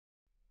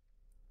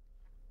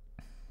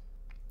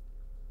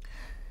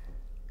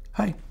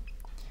Hi,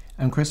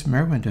 I'm Chris from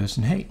Airwindows,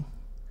 and hey,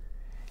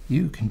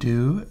 you can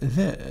do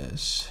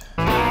this.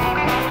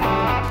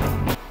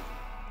 That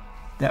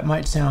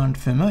might sound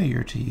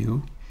familiar to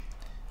you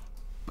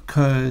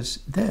because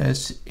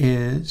this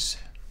is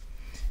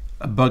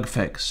a bug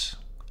fix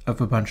of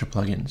a bunch of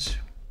plugins.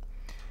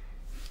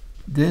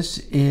 This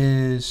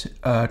is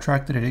a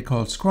track that I did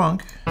called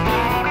Skronk, and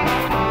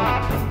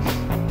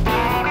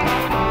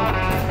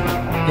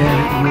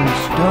it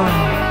was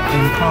done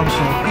in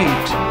Console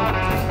 8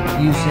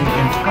 using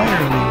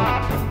entirely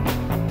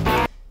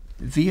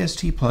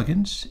VST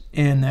plugins,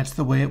 and that's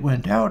the way it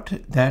went out.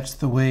 That's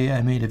the way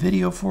I made a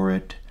video for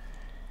it,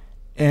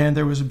 and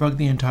there was a bug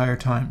the entire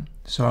time.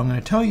 So I'm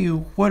going to tell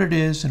you what it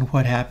is and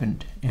what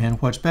happened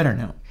and what's better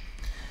now,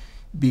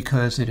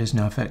 because it is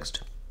now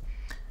fixed.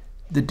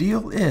 The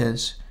deal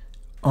is,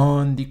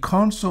 on the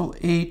Console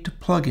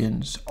 8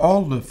 plugins,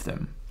 all of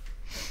them,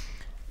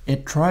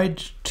 it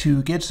tried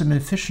to get some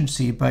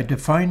efficiency by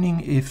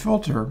defining a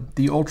filter,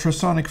 the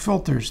ultrasonic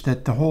filters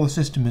that the whole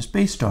system is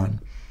based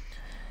on,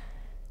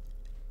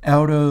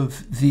 out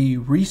of the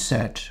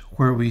reset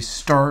where we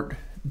start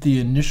the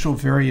initial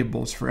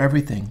variables for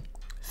everything.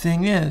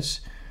 Thing is,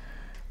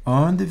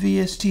 on the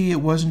VST, it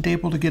wasn't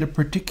able to get a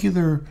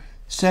particular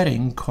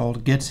setting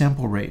called get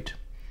sample rate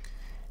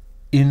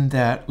in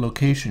that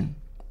location.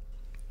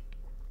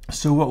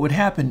 So what would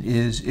happen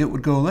is it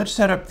would go, let's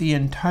set up the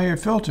entire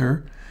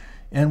filter.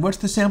 And what's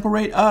the sample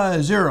rate?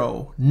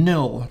 0,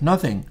 nil,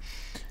 nothing.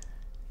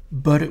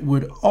 But it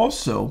would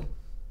also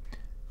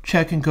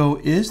check and go,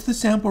 is the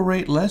sample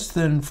rate less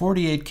than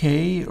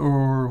 48K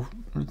or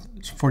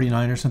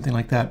 49 or something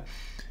like that?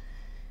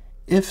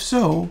 If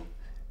so,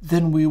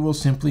 then we will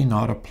simply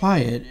not apply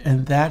it.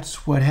 And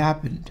that's what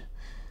happened.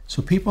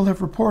 So people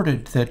have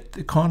reported that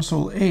the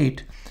Console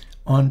 8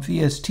 on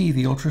VST,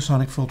 the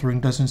ultrasonic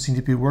filtering, doesn't seem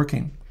to be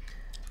working.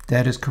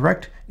 That is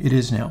correct. It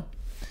is now.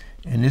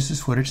 And this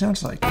is what it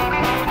sounds like.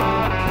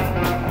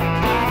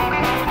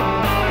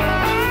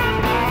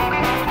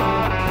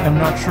 I'm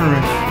not sure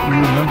if you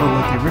remember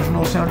what the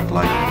original sounded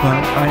like,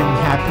 but I am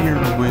happier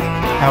with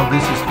how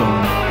this is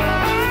going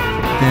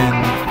than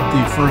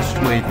the first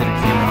way that it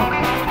came out.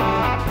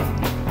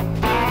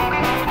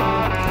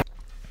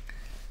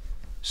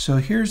 So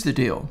here's the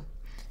deal.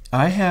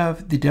 I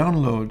have the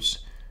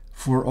downloads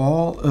for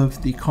all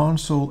of the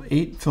Console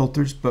 8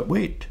 filters, but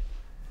wait,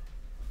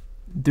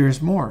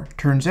 there's more.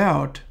 Turns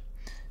out,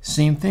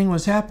 same thing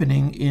was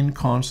happening in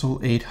Console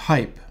 8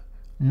 Hype.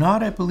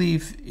 Not, I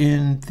believe,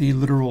 in the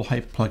literal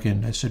Hype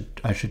plugin. I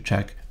should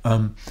check.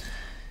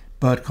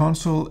 But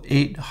Console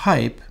 8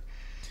 Hype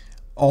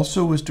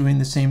also was doing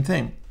the same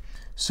thing.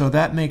 So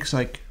that makes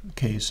like,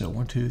 okay, so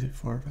 1, 2, 3,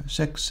 4, 5,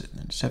 6, and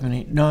then 7,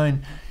 8,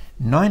 9.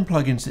 9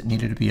 plugins that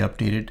needed to be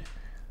updated.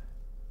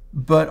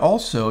 But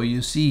also,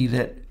 you see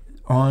that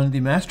on the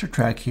master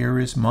track here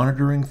is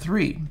Monitoring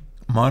 3.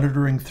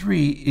 Monitoring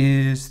 3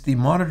 is the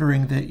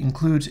monitoring that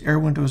includes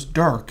Airwindows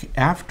Dark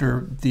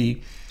after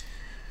the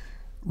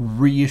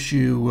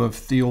reissue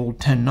of the old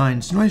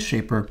 10.9's Noise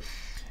Shaper,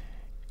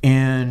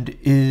 and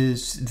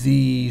is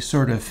the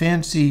sort of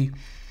fancy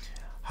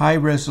high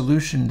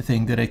resolution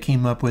thing that I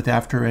came up with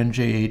after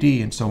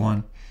NJAD and so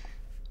on.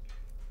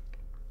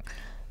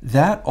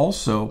 That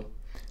also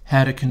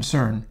had a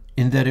concern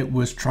in that it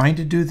was trying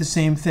to do the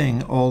same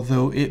thing,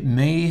 although it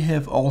may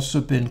have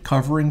also been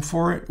covering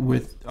for it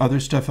with other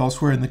stuff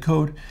elsewhere in the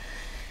code.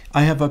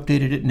 I have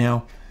updated it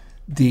now.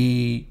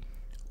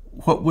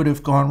 What would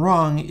have gone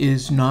wrong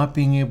is not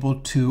being able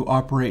to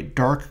operate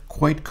Dark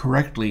quite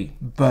correctly,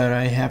 but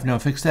I have now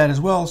fixed that as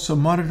well, so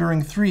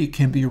Monitoring 3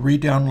 can be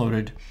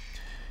re-downloaded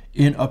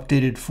in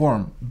updated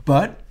form.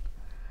 But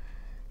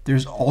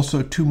there's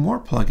also 2 more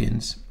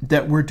plugins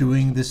that were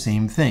doing the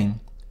same thing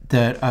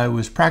that I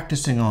was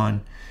practicing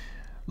on,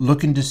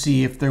 looking to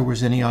see if there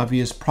was any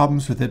obvious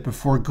problems with it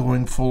before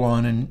going full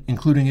on and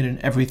including it in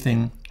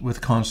everything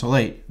with Console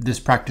 8. This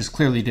practice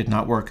clearly did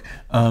not work.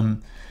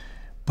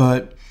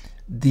 But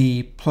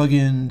the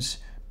plugins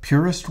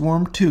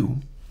PurestWarm 2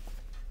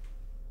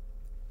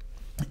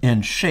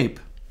 and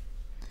Shape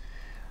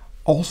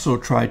also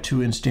tried to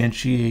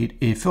instantiate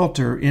a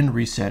filter in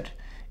Reset,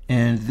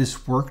 and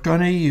this worked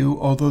on AU,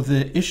 although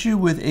the issue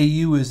with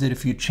AU is that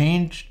if you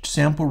changed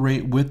sample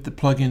rate with the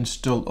plugin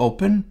still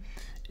open,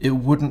 it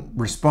wouldn't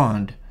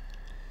respond.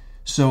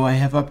 So I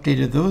have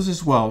updated those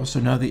as well, so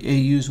now the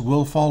AUs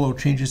will follow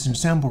changes in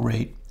sample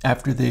rate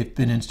after they've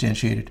been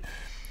instantiated.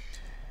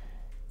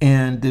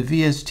 And the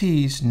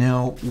VSTs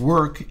now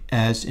work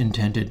as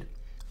intended.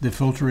 The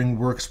filtering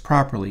works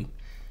properly.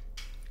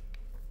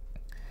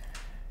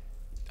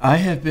 I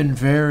have been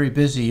very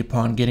busy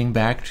upon getting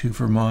back to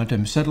Vermont.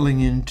 I'm settling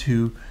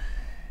into,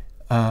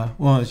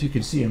 well, as you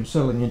can see, I'm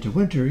settling into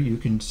winter. You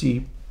can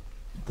see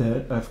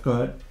that I've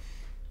got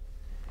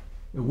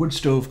a wood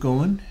stove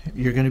going.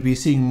 You're going to be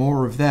seeing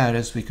more of that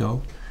as we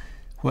go.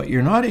 What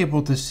you're not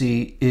able to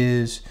see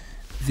is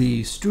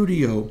the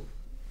studio,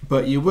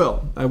 but you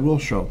will. I will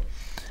show.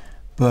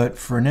 But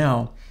for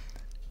now,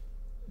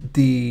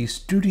 the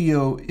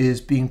studio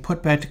is being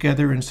put back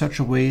together in such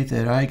a way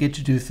that I get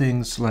to do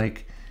things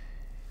like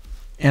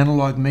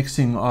analog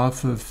mixing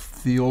off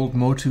of the old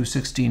Motu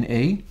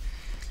 16A,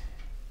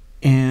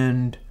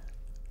 and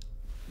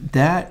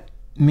that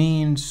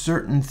means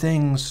certain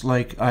things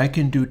like I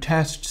can do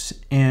tests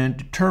and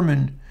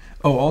determine.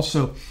 Oh,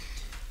 also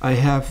I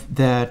have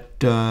that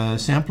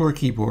sampler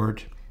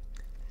keyboard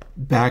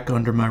back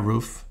under my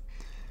roof.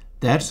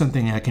 That's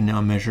something I can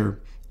now measure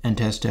and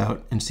test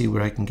out and see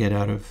what I can get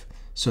out of.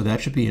 So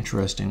that should be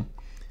interesting.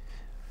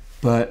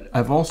 But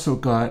I've also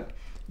got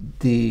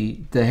the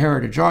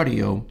Heritage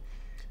Audio,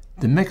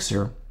 the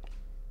mixer,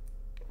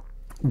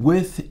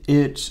 with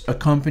its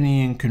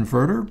accompanying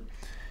converter,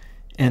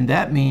 and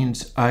that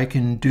means I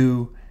can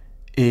do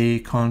a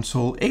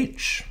console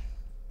H,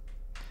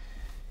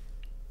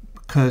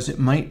 because it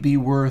might be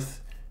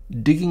worth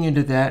digging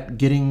into that,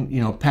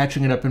 getting,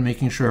 patching it up and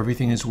making sure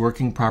everything is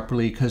working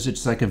properly, because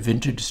it's like a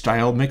vintage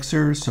style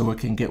mixer, so it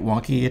can get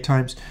wonky at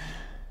times.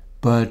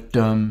 But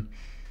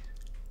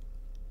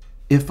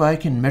if I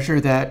can measure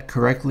that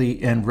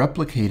correctly and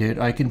replicate it,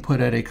 I can put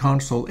out a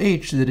console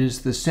H that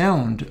is the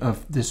sound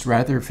of this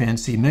rather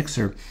fancy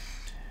mixer,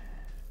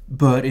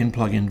 but in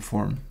plug-in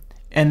form.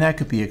 And that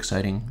could be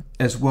exciting,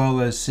 as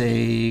well as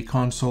a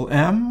console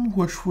M,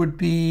 which would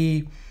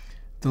be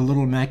the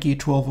little Mackie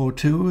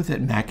 1202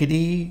 that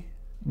Macadee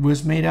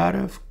was made out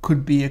of,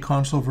 could be a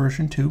console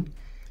version too.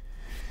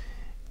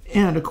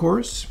 And of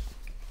course,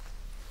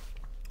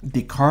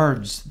 the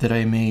cards that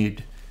I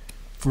made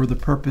for the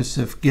purpose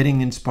of getting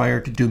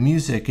inspired to do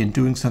music and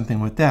doing something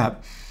with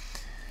that.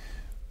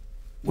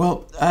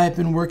 Well, I've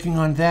been working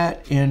on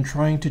that and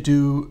trying to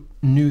do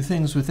new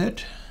things with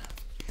it,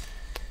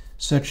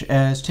 such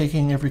as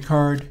taking every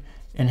card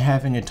and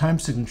having a time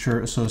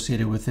signature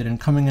associated with it and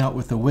coming out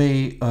with a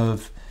way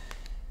of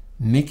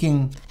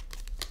making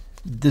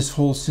this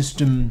whole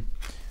system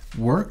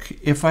work.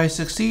 If I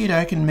succeed,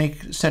 I can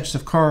make sets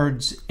of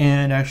cards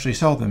and actually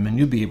sell them, and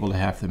you'll be able to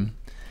have them.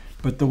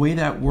 But the way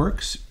that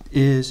works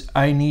is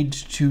I need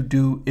to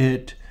do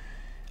it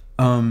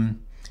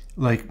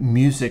like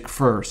music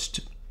first.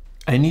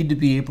 I need to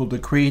be able to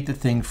create the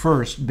thing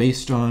first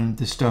based on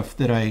the stuff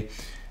that I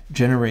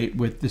generate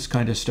with this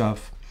kind of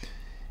stuff.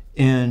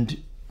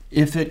 And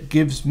if it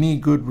gives me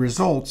good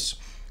results,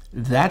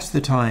 that's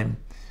the time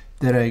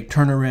that I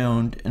turn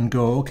around and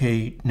go,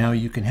 okay, now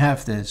you can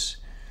have this.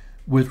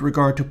 With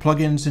regard to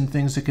plugins and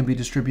things that can be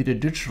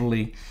distributed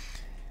digitally,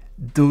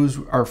 those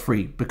are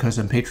free because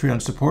I'm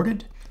Patreon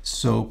supported.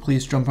 So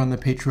please jump on the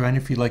Patreon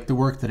if you like the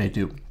work that I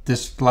do.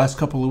 This last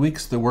couple of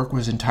weeks, the work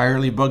was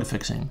entirely bug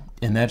fixing,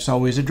 and that's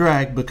always a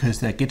drag because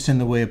that gets in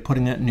the way of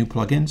putting out new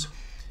plugins.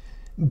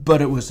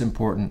 But it was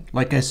important.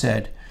 Like I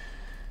said,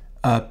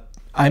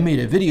 I made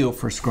a video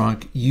for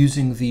Skronk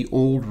using the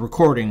old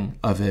recording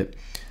of it.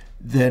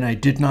 Then I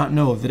did not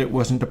know that it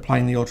wasn't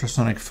applying the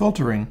ultrasonic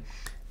filtering.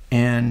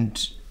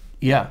 And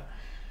yeah,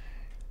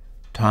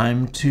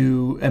 time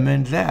to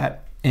amend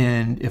that.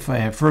 And if I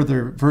have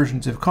further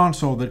versions of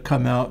console that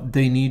come out,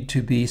 they need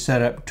to be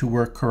set up to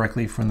work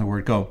correctly from the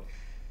word go.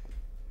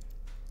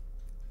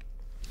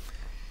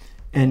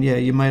 And yeah,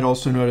 you might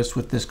also notice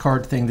with this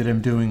card thing that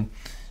I'm doing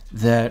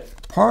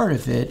that part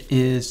of it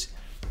is,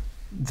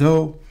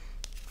 though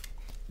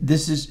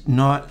this is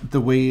not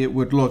the way it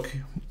would look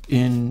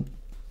in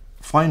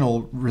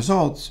final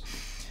results,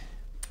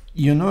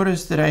 you'll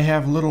notice that I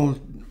have little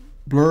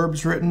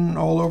blurbs written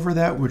all over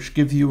that, which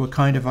give you a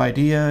kind of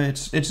idea.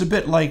 It's a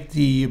bit like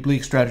the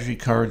oblique strategy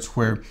cards,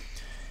 where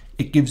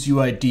it gives you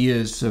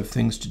ideas of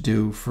things to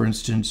do. For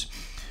instance,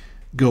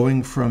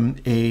 going from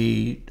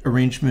a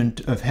arrangement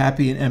of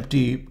happy and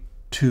empty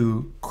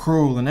to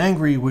cruel and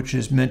angry, which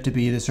is meant to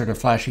be the sort of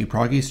flashy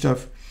proggy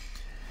stuff.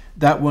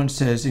 That one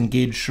says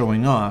engage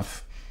showing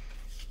off.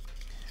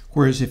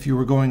 Whereas if you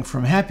were going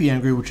from happy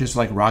angry, which is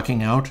like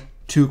rocking out,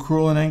 to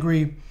cruel and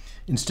angry,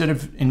 instead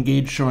of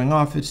engage showing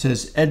off, it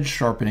says edge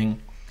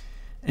sharpening,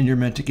 and you're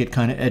meant to get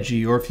kind of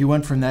edgy. Or if you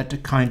went from that to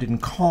kind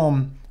and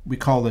calm, we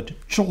call it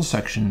chill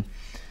section.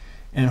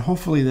 And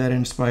hopefully that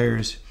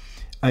inspires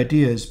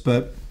ideas.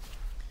 But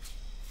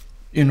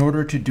in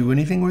order to do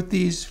anything with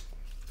these,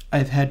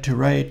 I've had to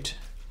write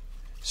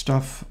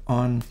stuff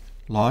on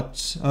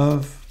lots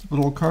of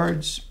little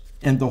cards.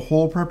 And the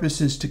whole purpose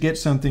is to get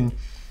something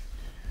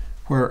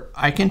where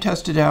I can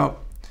test it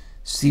out,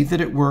 see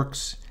that it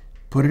works,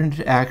 put it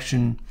into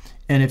action,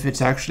 and if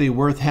it's actually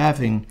worth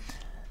having,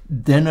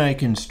 then I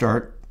can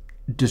start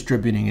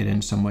distributing it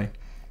in some way.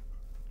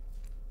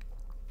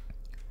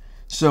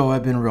 So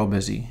I've been real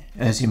busy,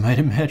 as you might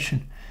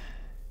imagine,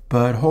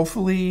 but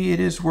hopefully it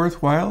is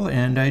worthwhile,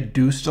 and I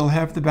do still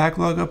have the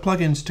backlog of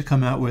plugins to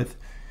come out with.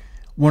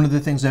 One of the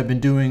things I've been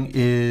doing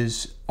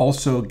is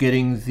also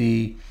getting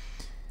the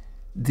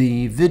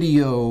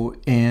video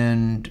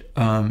and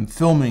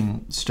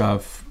filming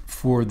stuff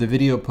for the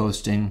video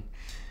posting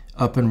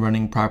up and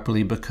running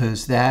properly,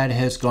 because that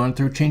has gone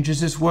through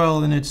changes as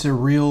well, and it's a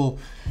real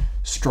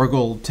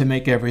struggle to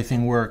make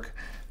everything work.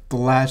 The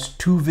last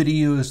 2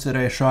 videos that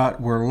I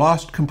shot were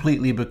lost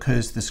completely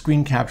because the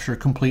screen capture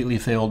completely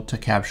failed to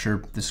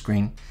capture the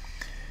screen.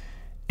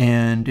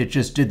 And it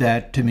just did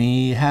that to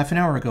me half an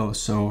hour ago.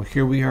 So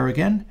here we are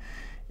again.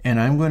 And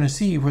I'm going to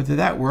see whether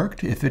that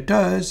worked. If it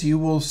does, you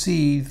will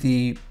see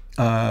the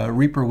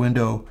Reaper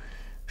window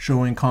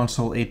showing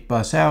console 8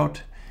 bus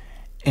out,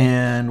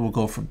 and we'll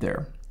go from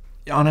there.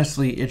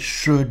 Honestly, it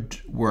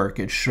should work.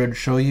 It should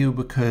show you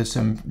because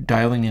I'm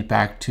dialing it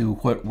back to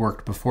what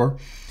worked before.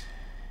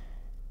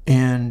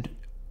 And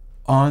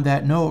on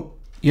that note,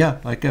 yeah,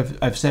 like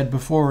I've said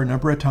before a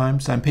number of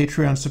times, I'm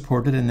Patreon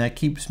supported, and that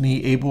keeps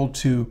me able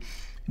to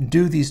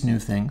do these new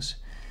things.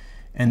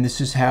 And this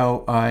is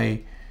how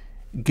I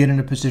get in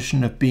a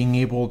position of being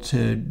able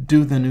to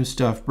do the new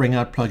stuff, bring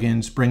out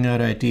plugins, bring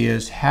out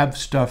ideas, have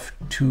stuff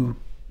to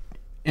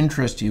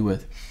interest you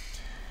with.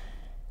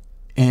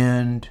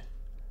 And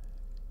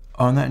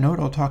on that note,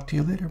 I'll talk to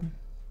you later.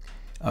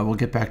 I will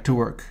get back to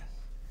work.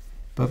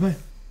 Bye-bye.